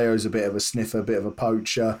 Bayo's a bit of a sniffer, a bit of a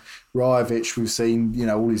poacher. Rajovic, we've seen,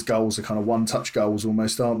 all his goals are kind of one-touch goals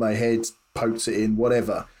almost, aren't they? Head, pokes it in,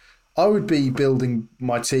 whatever. I would be building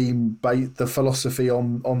my team, the philosophy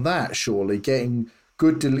on that, surely, getting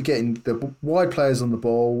the wide players on the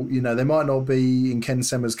ball. They might not be, in Ken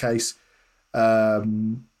Sema's case,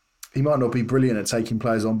 he might not be brilliant at taking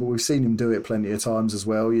players on, but we've seen him do it plenty of times as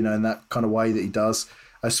well, in that kind of way that he does.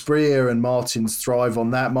 Espria and Martins thrive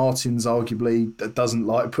on that. Martins arguably doesn't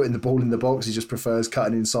like putting the ball in the box. He just prefers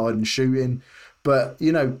cutting inside and shooting. But,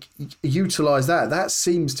 utilise that. That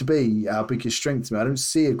seems to be our biggest strength to me. I don't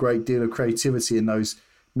see a great deal of creativity in those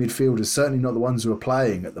midfielders, certainly not the ones who are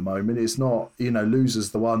playing at the moment. It's not,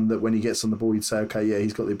 Loser's the one that when he gets on the ball, you'd say, okay, yeah,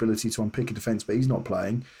 he's got the ability to unpick a defence, but he's not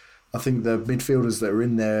playing. I think the midfielders that are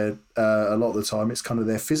in there a lot of the time, it's kind of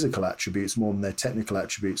their physical attributes more than their technical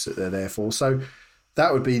attributes that they're there for. So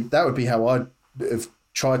that would be how I'd have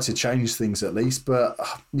tried to change things at least. But,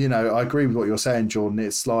 I agree with what you're saying, Jordan.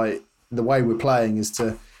 It's like the way we're playing is to,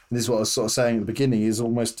 and this is what I was sort of saying at the beginning, is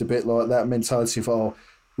almost a bit like that mentality of,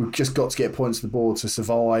 we've just got to get points on the board to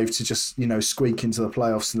survive, to just, squeak into the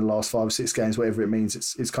playoffs in the last 5 or 6 games, whatever it means.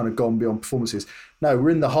 It's kind of gone beyond performances. No, we're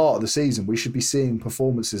in the heart of the season. We should be seeing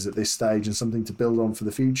performances at this stage and something to build on for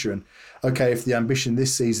the future. And okay, if the ambition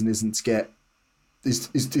this season isn't to get, is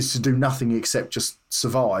to do nothing except just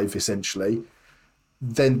survive, essentially,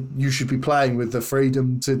 then you should be playing with the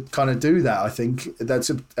freedom to kind of do that. I think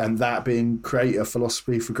that being create a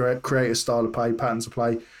philosophy for create a style of play, patterns of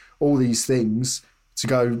play, all these things to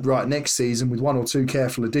go, right, next season with one or two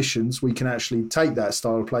careful additions, we can actually take that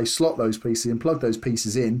style of play, slot those pieces in, plug those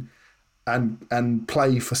pieces in, and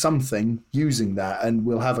play for something using that. And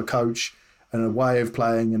we'll have a coach and a way of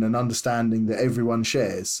playing and an understanding that everyone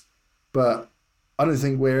shares. But I don't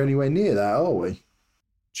think we're anywhere near that, are we?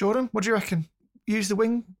 Jordan, what do you reckon? Use the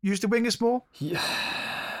wingers more? Yeah.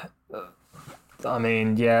 I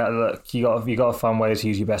mean, yeah. Look, you got to find ways to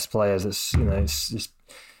use your best players.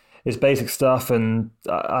 It's basic stuff, and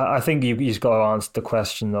I think you just got to answer the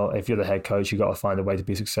question. Though, if you're the head coach, you got to find a way to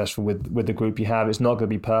be successful with the group you have. It's not going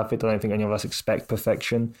to be perfect. I don't think any of us expect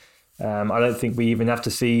perfection. I don't think we even have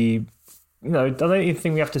to see. I don't even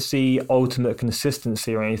think we have to see ultimate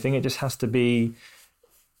consistency or anything. It just has to be.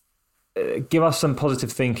 Give us some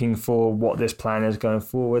positive thinking for what this plan is going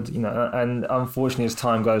forward. And unfortunately, as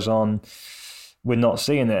time goes on, we're not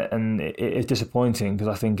seeing it, and it's disappointing because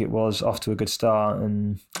I think it was off to a good start.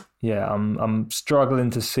 And yeah, I'm struggling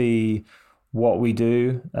to see what we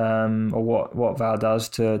do or what Val does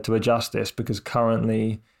to adjust this, because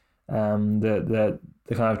currently the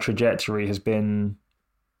kind of trajectory has been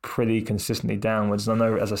pretty consistently downwards. And I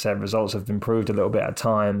know, as I said, results have improved a little bit at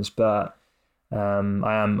times, but I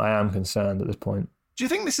am concerned at this point. Do you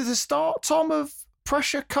think this is a start, Tom, of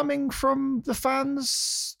pressure coming from the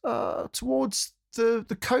fans towards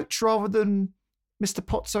the coach rather than Mr.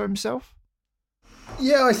 Pozzo himself?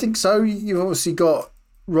 Yeah, I think so. You've obviously got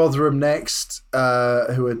Rotherham next, who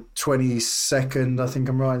are 22nd, I think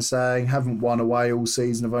I'm right in saying, haven't won away all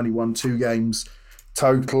season, have only won 2 games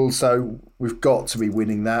total, so we've got to be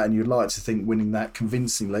winning that, and you'd like to think winning that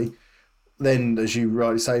convincingly. Then, as you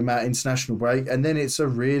rightly say, Matt, international break, and then it's a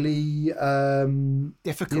really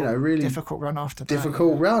difficult run after that.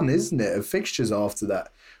 Difficult run, isn't it, of fixtures after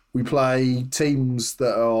that. We play teams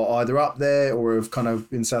that are either up there or have kind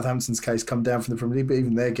of, in Southampton's case, come down from the Premier League, but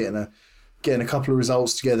even they're getting a couple of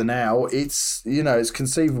results together now. It's it's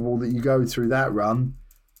conceivable that you go through that run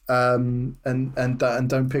and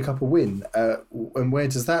don't pick up a win. And where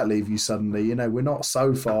does that leave you suddenly? We're not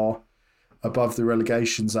so far above the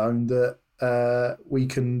relegation zone that we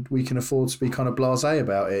can afford to be kind of blasé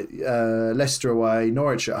about it. Leicester away,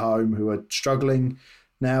 Norwich at home, who are struggling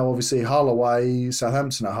now, obviously Hull away,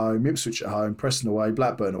 Southampton at home, Ipswich at home, Preston away,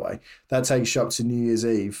 Blackburn away. That takes you up to New Year's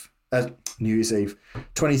Eve,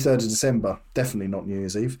 23rd of December. Definitely not New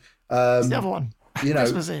Year's Eve. It's the other one.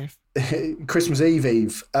 Christmas Eve. Christmas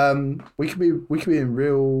Eve. We could be in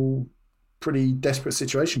real pretty desperate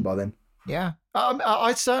situation by then. Yeah,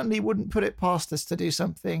 I certainly wouldn't put it past us to do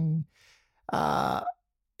something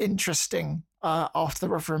interesting after the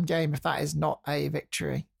Rotherham game if that is not a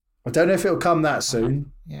victory. I don't know if it'll come that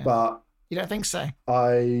soon, but you don't think so?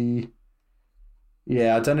 I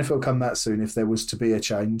don't know if it'll come that soon if there was to be a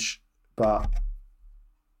change, but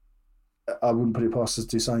I wouldn't put it past us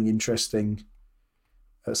to do something interesting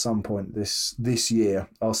at some point this year.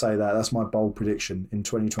 I'll say that. That's my bold prediction in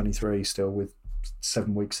 2023, still with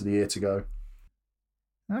 7 weeks of the year to go.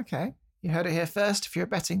 Okay. You heard it here first. If you're a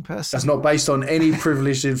betting person, that's not based on any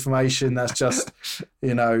privileged information. That's just,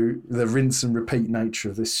 the rinse and repeat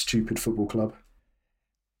nature of this stupid football club.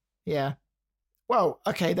 Yeah. Well,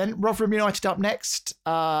 okay then. Rotherham United up next.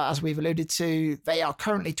 As we've alluded to, they are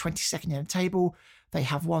currently 22nd in the table. They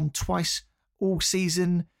have won twice all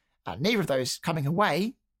season, and neither of those coming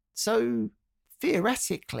away. So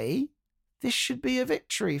theoretically, this should be a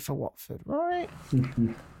victory for Watford, right?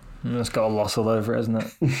 It's got a loss all over it, isn't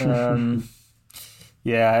it?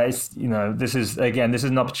 Yeah, it's this is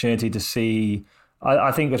an opportunity to see.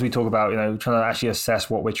 I think as we talk about trying to actually assess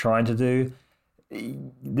what we're trying to do,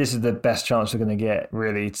 this is the best chance we're going to get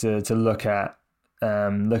really to look at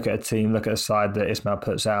a team, look at a side that Ismail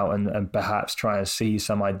puts out, and perhaps try and see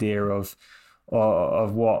some idea of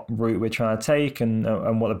what route we're trying to take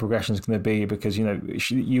and what the progression is going to be, because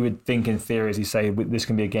you would think in theory, as you say, this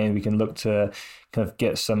can be a game we can look to kind of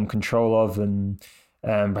get some control of and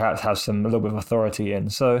perhaps have a little bit of authority in.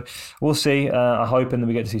 So we'll see. I'm hoping that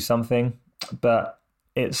we get to see something, but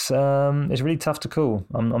it's really tough to call.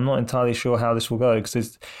 I'm not entirely sure how this will go,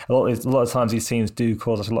 because a lot of times these teams do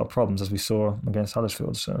cause us a lot of problems, as we saw against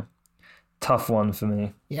Huddersfield. So tough one for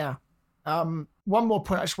me. Yeah. One more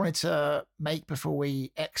point I just wanted to make before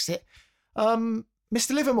we exit. Mr.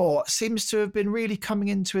 Livermore seems to have been really coming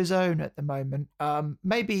into his own at the moment.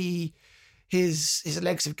 Maybe his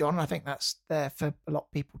legs have gone. I think that's there for a lot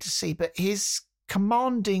of people to see. But his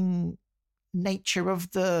commanding nature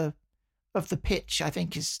of the pitch, I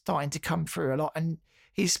think, is starting to come through a lot. And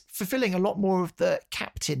he's fulfilling a lot more of the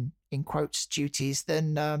captain, in quotes, duties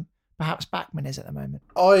than perhaps Bachmann is at the moment.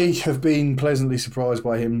 I have been pleasantly surprised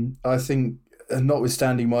by him. I think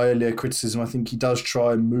notwithstanding my earlier criticism, I think he does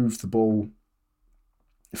try and move the ball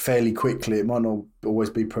fairly quickly. It might not always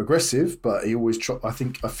be progressive, but he always I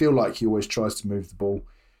feel like he always tries to move the ball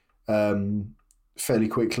fairly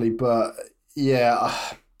quickly. But yeah,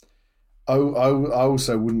 I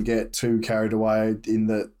also wouldn't get too carried away in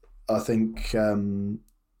that. I think in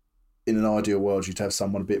an ideal world you'd have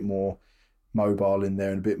someone a bit more mobile in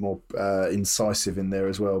there and a bit more incisive in there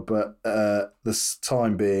as well. But this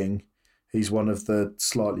time being, he's one of the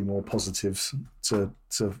slightly more positives to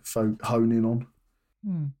hone in on.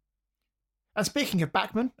 And speaking of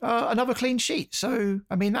Bachmann, another clean sheet. So,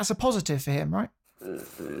 I mean, that's a positive for him, right?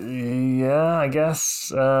 Yeah, I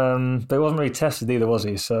guess. But he wasn't really tested either, was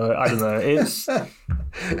he? So, I don't know. It's... No.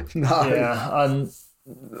 Yeah,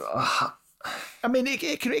 I mean,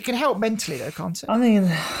 it can help mentally, though, can't it? I mean,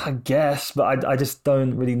 I guess, but I just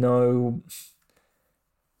don't really know...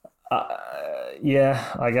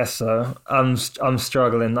 yeah, I guess so. I'm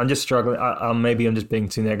struggling. I'm just struggling. Maybe I'm just being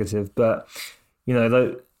too negative, but... You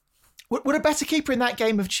know, would a better keeper in that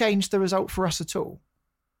game have changed the result for us at all?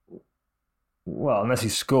 Well, unless he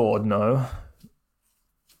scored, no.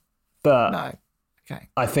 But no, okay.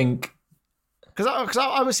 I think because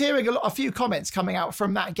I was hearing a few comments coming out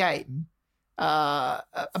from that game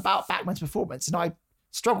about Bachmann's performance, and I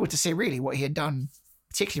struggled to see really what he had done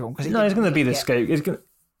particularly wrong. Because he's going to be the scapegoat.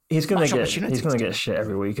 He's going to get shit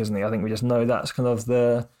every week, isn't he? I think we just know that's kind of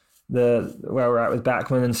the where we're at with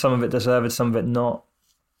Bachmann, and some of it deserved, some of it not.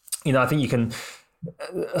 You know, I think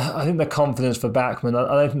the confidence for Bachmann, I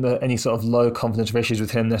don't think that any sort of low confidence issues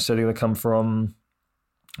with him necessarily going to come from,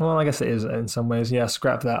 well, I guess it is in some ways. Yeah,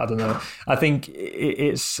 scrap that. I don't know. I think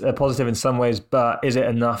it's a positive in some ways, but is it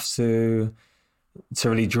enough to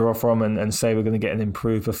really draw from and say we're going to get an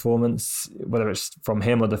improved performance, whether it's from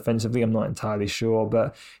him or defensively? I'm not entirely sure.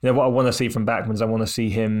 But you know what I want to see from Bachmann is I want to see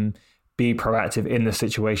him be proactive in the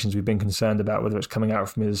situations we've been concerned about, whether it's coming out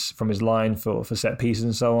from his line for set pieces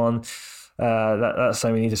and so on. That's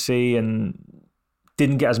something we need to see, and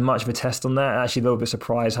didn't get as much of a test on that. Actually, a little bit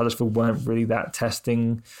surprised Huddersfield weren't really that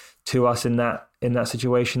testing to us in that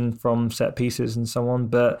situation from set pieces and so on.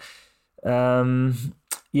 But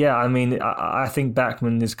yeah, I mean, I think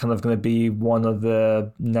Bachmann is kind of going to be one of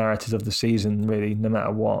the narratives of the season, really, no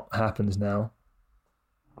matter what happens now.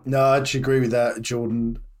 No, I actually agree with that,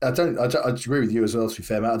 Jordan. I agree with you as well, to be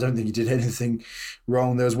fair, Matt. I don't think he did anything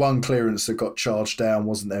wrong. There was one clearance that got charged down,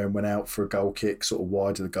 wasn't there, and went out for a goal kick, sort of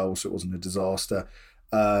wide of the goal, so it wasn't a disaster.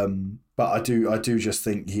 But I do just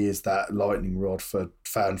think he is that lightning rod for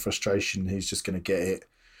fan frustration. He's just going to get it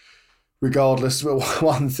regardless. But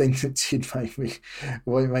one thing that did make me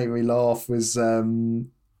laugh was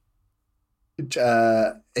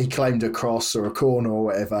he claimed a cross or a corner or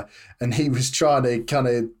whatever, and he was trying to kind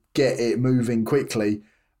of get it moving quickly.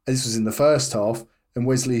 This was in the first half, and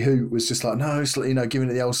Wesley Hoot was just like, no, giving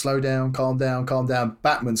it the old slow down, calm down.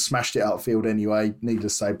 Bachmann smashed it outfield anyway.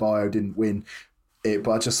 Needless to say, Bio didn't win it, but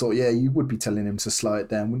I just thought, yeah, you would be telling him to slow it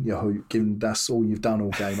down, wouldn't you, Hoot? Given that's all you've done all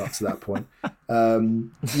game up to that point. I'll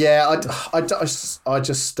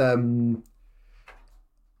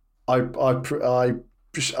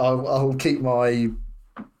keep my.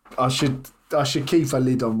 I should keep a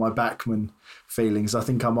lid on my Bachmann feelings. I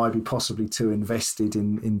think I might be possibly too invested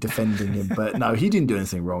in defending him, but no, he didn't do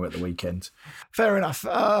anything wrong at the weekend. Fair enough.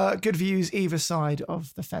 Good views either side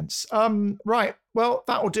of the fence. Right. Well,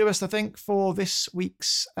 that will do us, I think, for this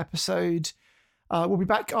week's episode. We'll be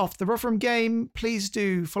back after the Rotherham game. Please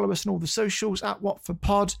do follow us on all the socials at Watford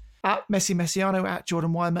Pod, at Messi Messiano, at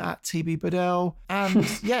Jordan Weimer, at TB Budell. And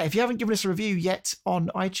yeah, if you haven't given us a review yet on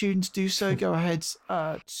iTunes, do so. Go ahead,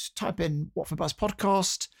 type in Watford Buzz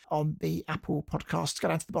Podcast on the Apple Podcast. Go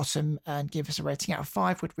down to the bottom and give us a rating out of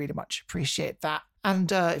 5. We'd really much appreciate that.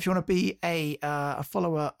 And if you want to be a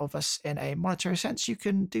follower of us in a monetary sense, you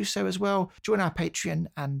can do so as well. Join our Patreon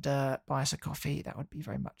and buy us a coffee. That would be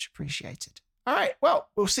very much appreciated. All right, well,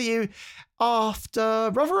 we'll see you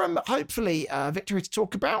after Rotherham. Hopefully, victory to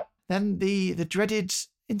talk about. Then the dreaded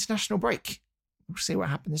international break. We'll see what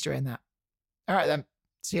happens during that. All right, then.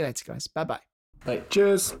 See you later, guys. Bye-bye. Bye.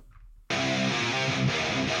 Cheers.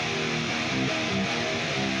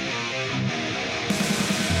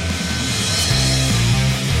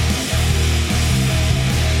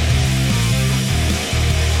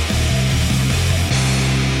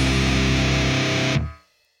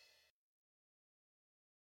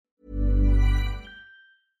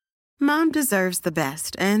 Mom deserves the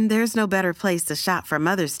best, and there's no better place to shop for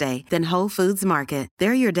Mother's Day than Whole Foods Market.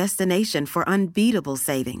 They're your destination for unbeatable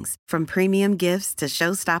savings, from premium gifts to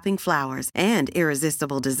show-stopping flowers and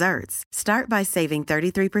irresistible desserts. Start by saving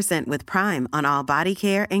 33% with Prime on all body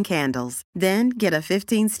care and candles. Then get a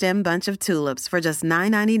 15-stem bunch of tulips for just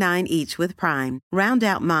 $9.99 each with Prime. Round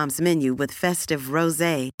out Mom's menu with festive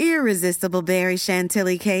rosé, irresistible berry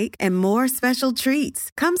chantilly cake, and more special treats.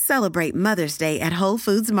 Come celebrate Mother's Day at Whole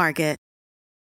Foods Market.